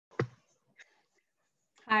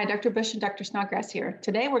Hi, Dr. Bush and Dr. Snodgrass here.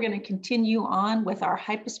 Today we're going to continue on with our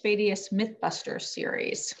Hypospadias Mythbusters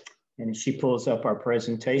series. And as she pulls up our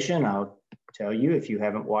presentation, I'll tell you, if you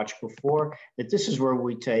haven't watched before, that this is where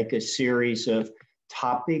we take a series of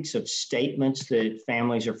topics, of statements that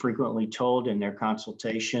families are frequently told in their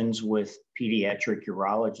consultations with pediatric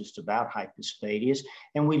urologists about hypospadias,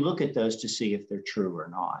 and we look at those to see if they're true or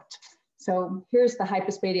not. So here's the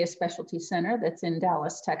Hypospadias Specialty Center that's in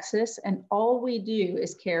Dallas, Texas. And all we do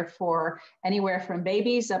is care for anywhere from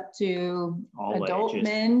babies up to all adult ages.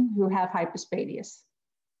 Men who have hypospadias.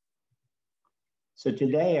 So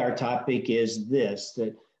today our topic is this,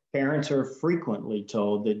 that parents are frequently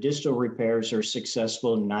told that distal repairs are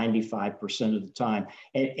successful 95% of the time.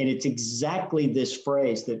 And it's exactly this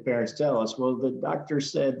phrase that parents tell us, well, the doctor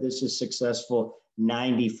said this is successful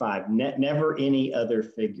 95, never any other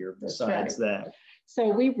figure besides that. So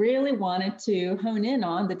we really wanted to hone in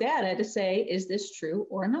on the data to say, is this true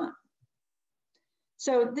or not?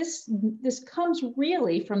 So this comes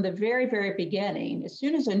really from the very, very beginning. As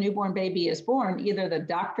soon as a newborn baby is born, either the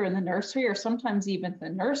doctor in the nursery or sometimes even the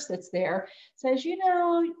nurse that's there says, you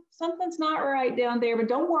know, something's not right down there, but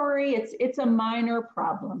don't worry, it's a minor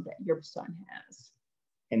problem that your son has.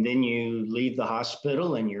 And then you leave the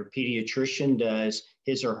hospital and your pediatrician does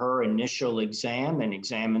his or her initial exam and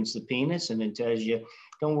examines the penis and then tells you,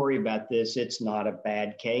 don't worry about this, it's not a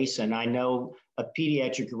bad case. And I know a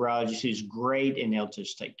pediatric urologist who's great and they'll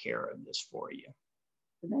just take care of this for you.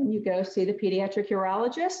 And then you go see the pediatric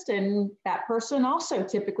urologist and that person also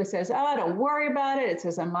typically says, oh, don't worry about it,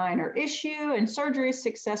 it's a minor issue and surgery is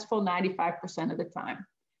successful 95% of the time.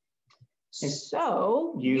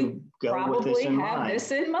 So you probably have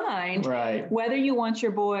this in mind, right? Whether you want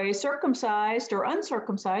your boy circumcised or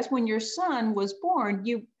uncircumcised, when your son was born,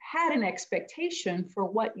 you had an expectation for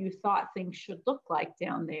what you thought things should look like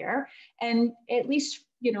down there. And at least,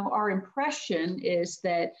 you know, our impression is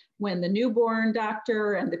that when the newborn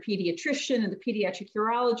doctor and the pediatrician and the pediatric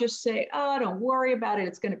urologist say, oh, don't worry about it,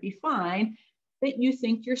 it's going to be fine, that you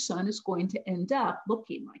think your son is going to end up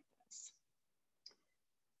looking like that.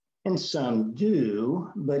 And some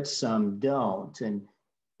do, but some don't. And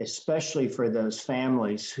especially for those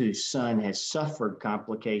families whose son has suffered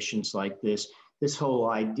complications like this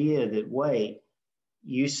whole idea that, wait,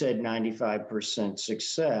 you said 95%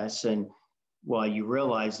 success. And while you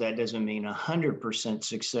realize that doesn't mean 100%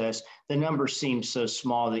 success, the number seems so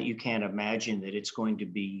small that you can't imagine that it's going to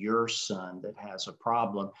be your son that has a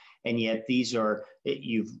problem. And yet these are,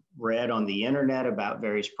 you've read on the internet about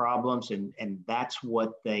various problems, and that's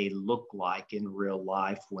what they look like in real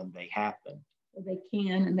life when they happen. They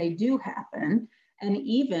can and they do happen. And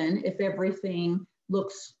even if everything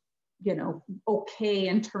looks, you know, okay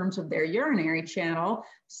in terms of their urinary channel,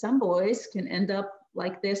 some boys can end up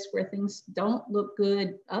like this where things don't look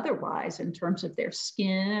good otherwise in terms of their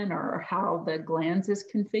skin or how the glands is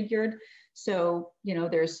configured. So, you know,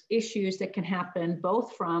 there's issues that can happen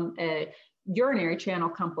both from a urinary channel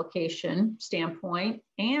complication standpoint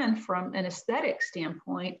and from an aesthetic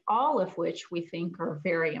standpoint, all of which we think are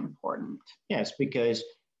very important. Yes, because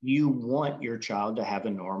you want your child to have a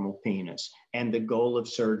normal penis, and the goal of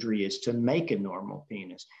surgery is to make a normal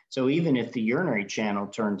penis. So even if the urinary channel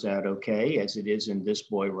turns out okay, as it is in this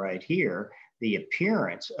boy right here, the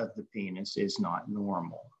appearance of the penis is not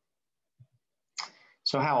normal.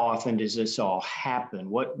 So how often does this all happen?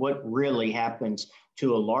 What really happens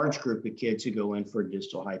to a large group of kids who go in for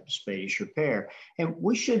distal hypospadias repair? And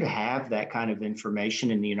we should have that kind of information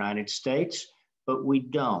in the United States, but we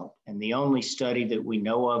don't. And the only study that we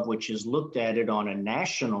know of which has looked at it on a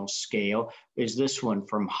national scale is this one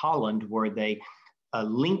from Holland, where they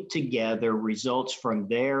linked together results from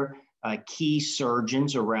their key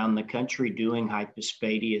surgeons around the country doing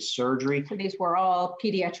hypospadias surgery. So these were all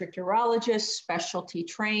pediatric urologists, specialty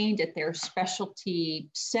trained at their specialty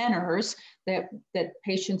centers that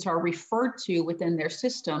patients are referred to within their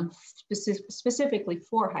system specifically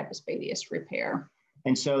for hypospadias repair.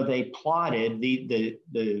 And so they plotted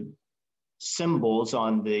the symbols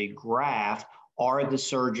on the graph are the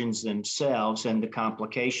surgeons themselves and the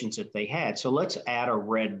complications that they had. So let's add a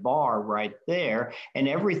red bar right there. And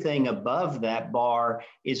everything above that bar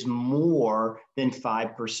is more than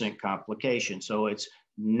 5% complication. So it's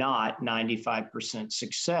not 95%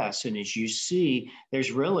 success. And as you see,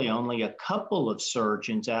 there's really only a couple of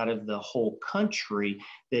surgeons out of the whole country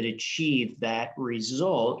that achieved that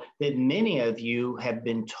result that many of you have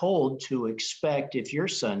been told to expect if your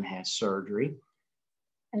son has surgery.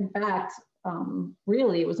 In fact,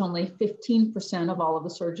 really, it was only 15% of all of the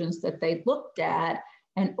surgeons that they looked at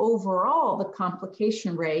And overall, the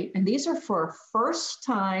complication rate, and these are for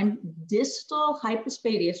first-time distal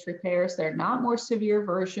hypospadias repairs. They're not more severe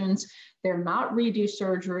versions. They're not redo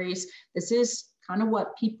surgeries. This is kind of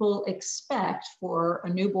what people expect for a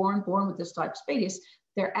newborn born with distal hypospadias.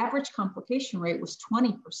 Their average complication rate was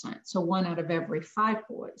 20%, so 1 out of every 5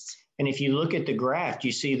 boys. And if you look at the graph,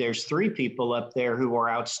 you see there's 3 people up there who are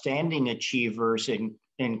outstanding achievers in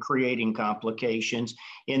creating complications,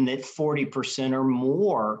 in that 40% or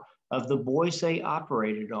more of the boys they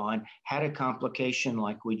operated on had a complication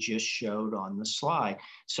like we just showed on the slide.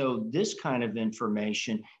 So this kind of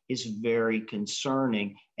information is very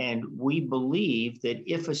concerning. And we believe that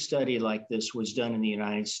if a study like this was done in the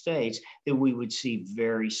United States, that we would see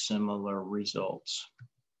very similar results.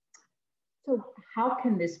 So how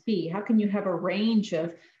can this be? How can you have a range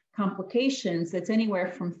of complications that's anywhere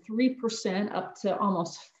from 3% up to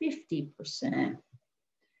almost 50%?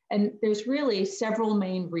 And there's really several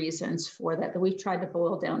main reasons for that we've tried to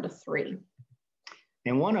boil down to 3.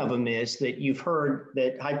 And one of them is that you've heard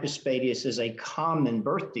that hypospadias is a common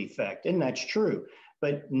birth defect, and that's true.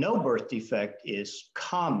 But no birth defect is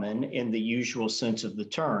common in the usual sense of the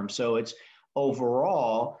term. So it's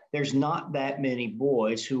overall, there's not that many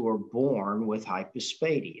boys who are born with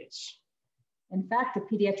hypospadias. In fact,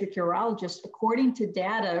 the pediatric urologist, according to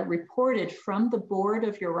data reported from the Board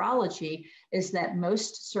of Urology, is that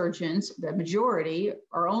most surgeons, the majority,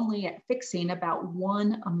 are only fixing about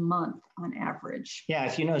 1 a month on average. Yeah,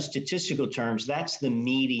 if you know statistical terms, that's the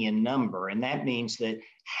median number. And that means that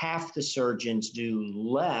half the surgeons do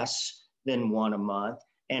less than 1 a month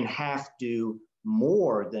and half do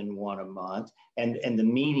more than 1 a month. And the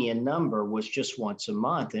median number was just once a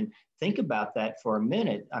month. And think about that for a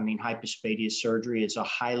minute. I mean, hypospadias surgery is a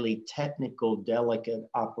highly technical, delicate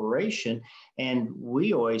operation. And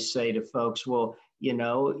we always say to folks, well, you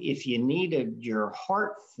know, if you needed your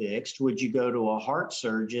heart fixed, would you go to a heart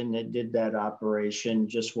surgeon that did that operation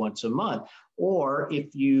just once a month? Or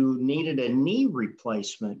if you needed a knee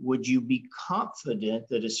replacement, would you be confident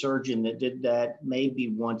that a surgeon that did that maybe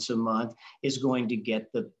once a month is going to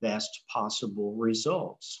get the best possible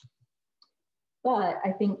results? But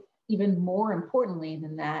I think even more importantly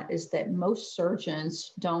than that is that most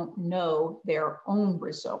surgeons don't know their own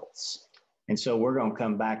results. And so we're going to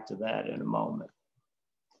come back to that in a moment.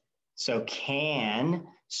 So can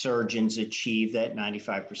surgeons achieve that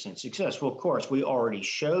 95% success? Well, of course, we already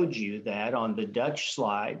showed you that on the Dutch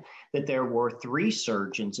slide, that there were 3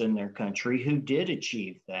 surgeons in their country who did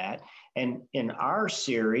achieve that. And in our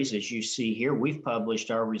series, as you see here, we've published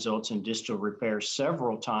our results in distal repair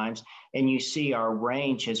several times, and you see our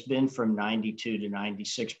range has been from 92 to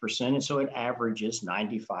 96%, and so it averages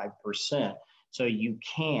 95%. So you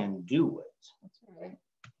can do it. That's right.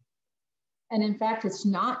 And in fact, it's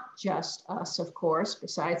not just us, of course,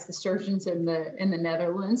 besides the surgeons in the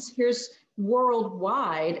Netherlands. Here's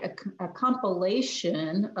worldwide a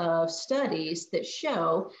compilation of studies that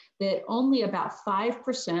show that only about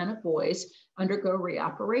 5% of boys undergo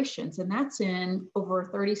reoperations. And that's in over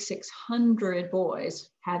 3,600 boys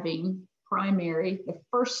having the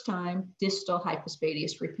first time distal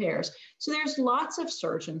hypospadias repairs. So there's lots of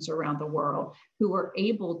surgeons around the world who are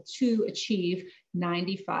able to achieve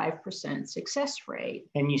 95% success rate.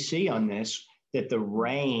 And you see on this that the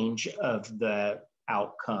range of the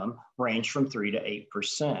outcome range from 3 to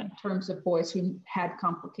 8%. In terms of boys who had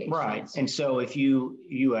complications. Right. And so if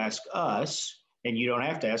you ask us, and you don't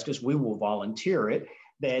have to ask us, we will volunteer it,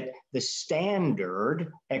 that the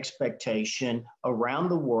standard expectation around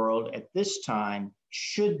the world at this time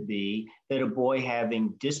should be that a boy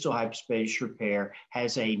having distal hypospadias repair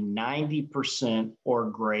has a 90%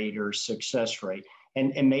 or greater success rate.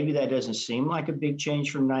 And maybe that doesn't seem like a big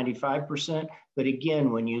change from 95%, but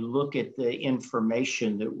again, when you look at the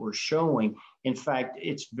information that we're showing, in fact,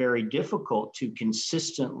 it's very difficult to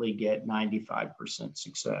consistently get 95%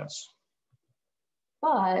 success.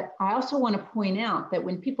 But I also want to point out that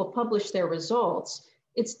when people publish their results,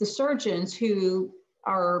 it's the surgeons who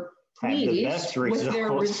are pleased with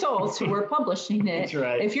their results who are publishing it. That's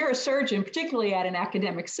right. If you're a surgeon, particularly at an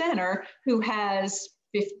academic center, who has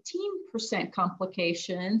 15%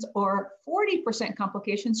 complications or 40%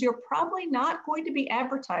 complications, you're probably not going to be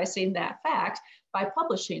advertising that fact by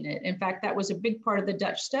publishing it. In fact, that was a big part of the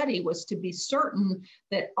Dutch study, was to be certain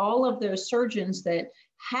that all of those surgeons that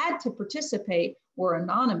had to participate were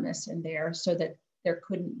anonymous in there so that there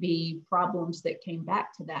couldn't be problems that came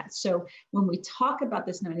back to that. So when we talk about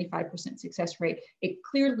this 95% success rate, it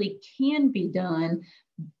clearly can be done,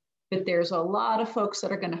 but there's a lot of folks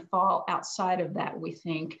that are going to fall outside of that, we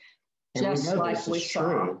think, just like we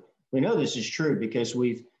saw. We know this is true because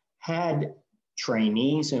we've had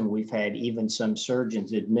trainees, and we've had even some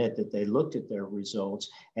surgeons admit that they looked at their results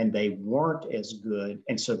and they weren't as good,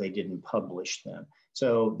 and so they didn't publish them.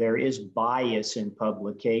 So there is bias in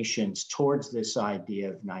publications towards this idea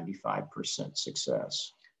of 95%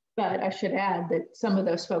 success. But I should add that some of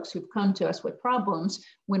those folks who've come to us with problems,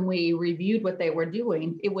 when we reviewed what they were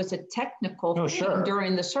doing, it was a technical thing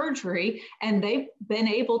during the surgery, and they've been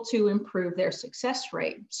able to improve their success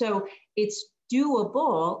rate. So it's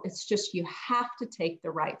doable. It's just you have to take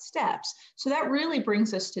the right steps. So that really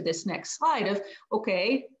brings us to this next slide of,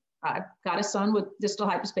 okay, I've got a son with distal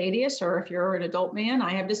hypospadias, or if you're an adult man,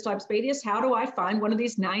 I have distal hypospadias. How do I find one of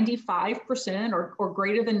these 95% or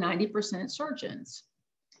greater than 90% surgeons?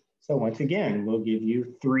 So once again, we'll give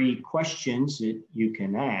you 3 questions that you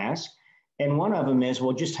can ask. And one of them is,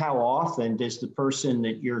 well, just how often does the person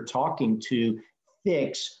that you're talking to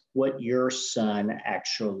fix what your son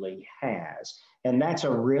actually has? And that's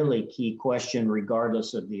a really key question,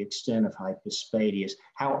 regardless of the extent of hypospadias.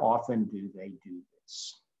 How often do they do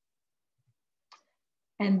this?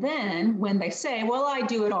 And then when they say, well, I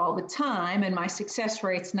do it all the time and my success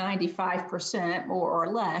rate's 95% or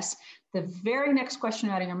less, the very next question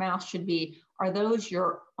out of your mouth should be, are those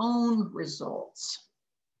your own results?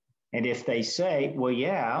 And if they say, well,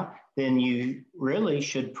 yeah, then you really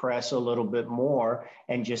should press a little bit more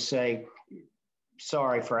and just say,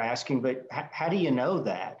 sorry for asking, but how do you know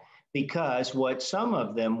that? Because what some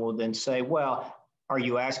of them will then say, well, are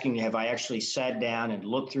you asking, have I actually sat down and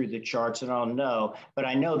looked through the charts? And I'll know, but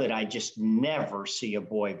I know that I just never see a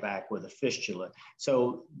boy back with a fistula.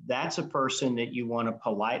 So that's a person that you want to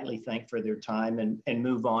politely thank for their time and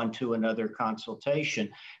move on to another consultation.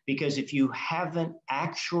 Because if you haven't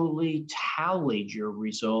actually tallied your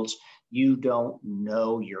results, you don't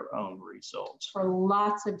know your own results. For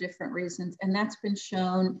lots of different reasons. And that's been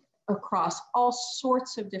shown across all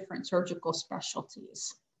sorts of different surgical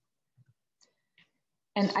specialties.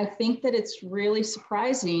 And I think that it's really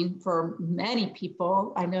surprising for many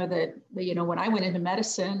people. I know that, you know, when I went into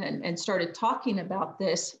medicine and started talking about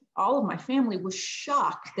this, all of my family was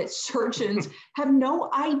shocked that surgeons have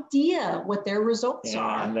no idea what their results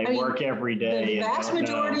are. And they work every day. The vast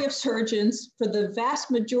majority of surgeons, for the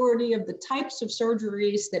vast majority of the types of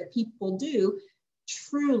surgeries that people do,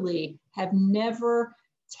 truly have never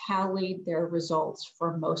tallied their results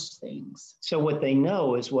for most things. So what they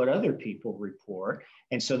know is what other people report.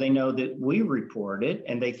 And so they know that we report it,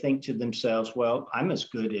 and they think to themselves, well, I'm as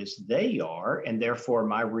good as they are, and therefore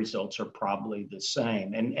my results are probably the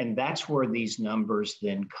same. And that's where these numbers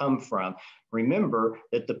then come from. Remember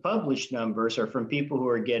that the published numbers are from people who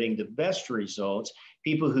are getting the best results.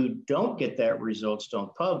 People who don't get that results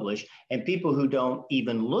don't publish, and people who don't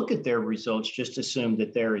even look at their results just assume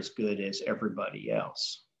that they're as good as everybody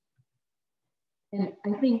else. And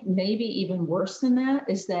I think maybe even worse than that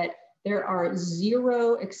is that there are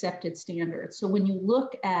 0 accepted standards. So when you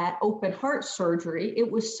look at open heart surgery,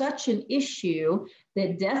 it was such an issue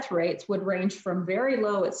that death rates would range from very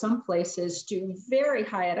low at some places to very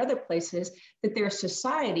high at other places, that their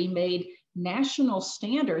society made national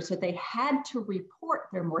standards that they had to report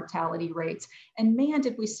their mortality rates. And man,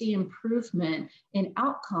 did we see improvement in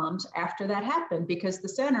outcomes after that happened, because the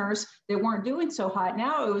centers that weren't doing so hot,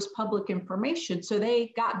 now it was public information. So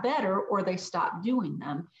they got better or they stopped doing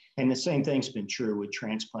them. And the same thing's been true with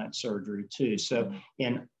transplant surgery too. So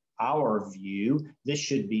in our view, this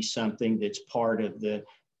should be something that's part of the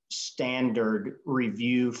standard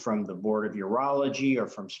review from the Board of Urology or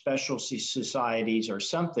from specialty societies or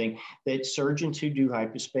something, that surgeons who do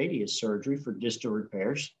hypospadias surgery for distal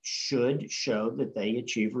repairs should show that they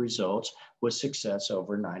achieve results with success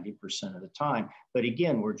over 90% of the time. But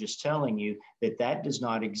again, we're just telling you that that does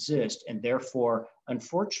not exist. And therefore,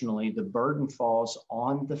 unfortunately, the burden falls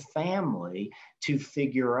on the family to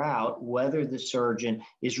figure out whether the surgeon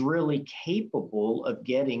is really capable of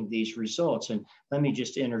getting these results. And let me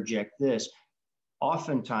just interject this.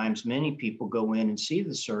 Oftentimes, many people go in and see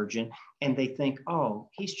the surgeon and they think, oh,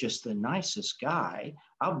 he's just the nicest guy.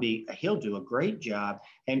 He'll do a great job.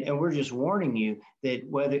 And we're just warning you that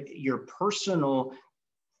whether your personal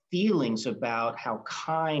feelings about how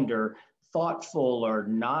kind or thoughtful or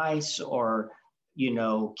nice or, you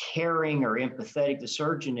know, caring or empathetic the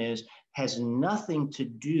surgeon is has nothing to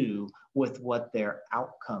do with what their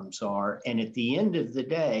outcomes are. And at the end of the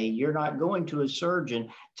day, you're not going to a surgeon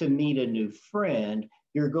to meet a new friend.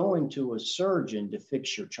 You're going to a surgeon to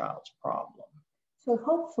fix your child's problem. So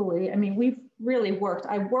hopefully, I mean, we've really worked.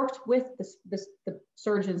 I worked with the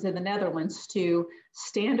surgeons in the Netherlands to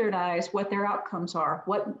standardize what their outcomes are.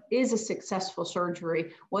 What is a successful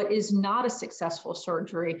surgery? What is not a successful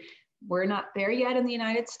surgery? We're not there yet in the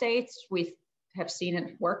United States. We have seen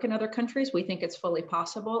it work in other countries. We think it's fully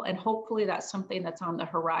possible, and hopefully that's something that's on the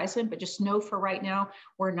horizon, but just know for right now,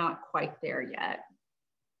 we're not quite there yet.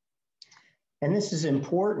 And this is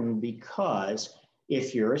important because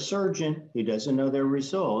if you're a surgeon who doesn't know their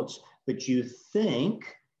results, but you think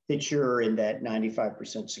that you're in that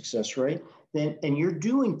 95% success rate, then, and you're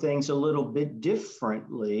doing things a little bit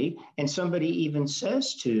differently, and somebody even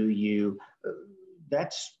says to you,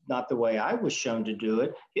 that's not the way I was shown to do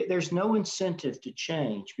it, there's no incentive to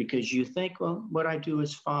change because you think, well, what I do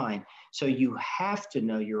is fine. So you have to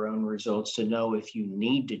know your own results to know if you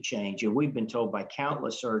need to change. And we've been told by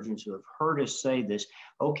countless surgeons who have heard us say this,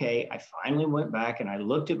 okay, I finally went back and I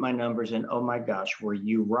looked at my numbers and oh my gosh, were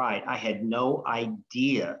you right? I had no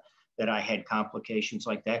idea that I had complications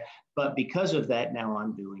like that. But because of that, now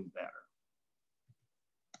I'm doing better.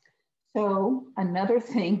 So another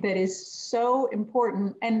thing that is so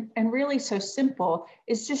important and really so simple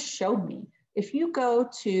is just show me. If you go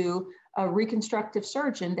to a reconstructive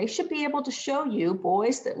surgeon, they should be able to show you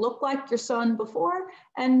boys that look like your son before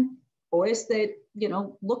and boys that, you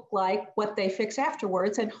know, look like what they fix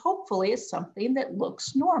afterwards. And hopefully it's something that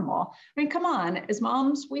looks normal. I mean, come on, as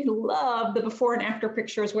moms, we love the before and after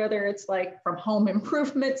pictures, whether it's like from home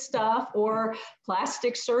improvement stuff or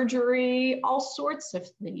plastic surgery, all sorts of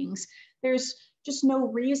things. There's just no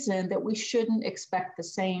reason that we shouldn't expect the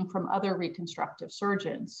same from other reconstructive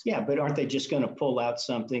surgeons. Yeah, but aren't they just going to pull out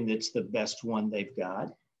something that's the best one they've got?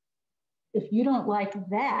 If you don't like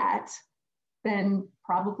that, then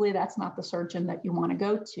probably that's not the surgeon that you want to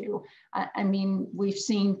go to. I mean, we've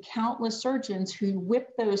seen countless surgeons who whip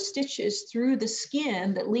those stitches through the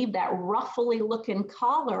skin that leave that ruffly looking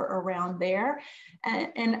collar around there.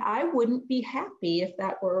 And I wouldn't be happy if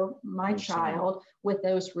that were my child with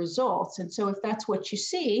those results. And so if that's what you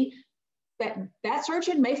see, that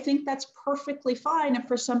surgeon may think that's perfectly fine. And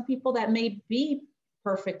for some people that may be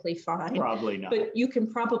perfectly fine. Probably not. But you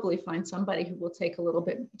can probably find somebody who will take a little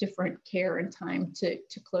bit different care and time to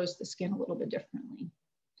close the skin a little bit differently.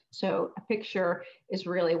 So a picture is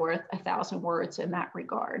really worth 1,000 words in that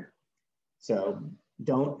regard. So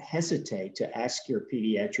don't hesitate to ask your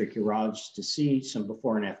pediatric urologist to see some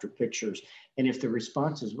before and after pictures. And if the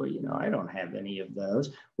response is, well, you know, I don't have any of those,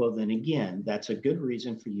 well, then again, that's a good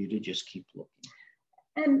reason for you to just keep looking.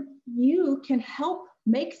 And you can help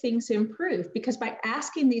make things improve because by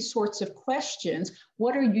asking these sorts of questions,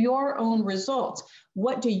 what are your own results?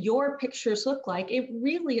 What do your pictures look like? It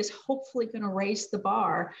really is hopefully going to raise the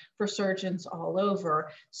bar for surgeons all over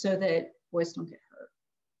so that boys don't get hurt.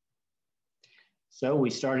 So we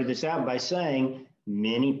started this out by saying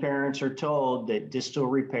many parents are told that distal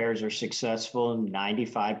repairs are successful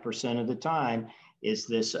 95% of the time. Is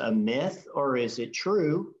this a myth or is it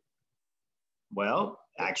true? Well,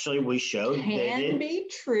 actually, we showed that it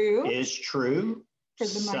is true for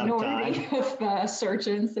the minority of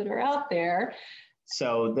surgeons that are out there.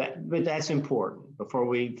 So but that's important. Before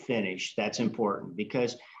we finish, that's important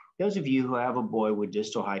because those of you who have a boy with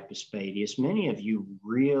distal hypospadias, many of you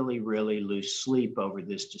really, really lose sleep over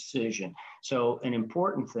this decision. So an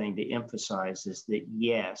important thing to emphasize is that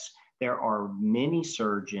yes, there are many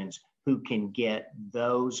surgeons who can get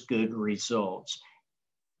those good results,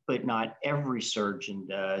 but not every surgeon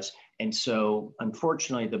does. And so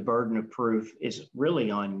unfortunately, the burden of proof is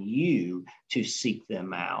really on you to seek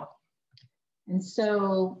them out. And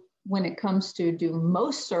so when it comes to do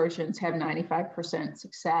most surgeons have 95%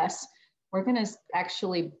 success, we're going to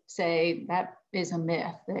actually say that is a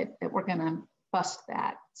myth, that we're going to bust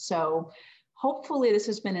that. So hopefully this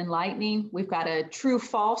has been enlightening. We've got a true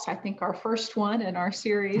false, I think our first one in our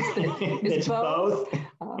series that is both.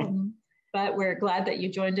 But we're glad that you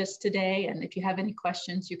joined us today. And if you have any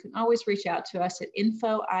questions, you can always reach out to us at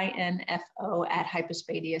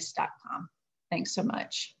info@hypospadias.com. Thanks so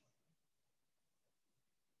much.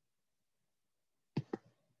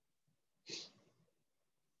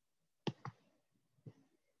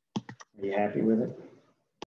 Are you happy with it?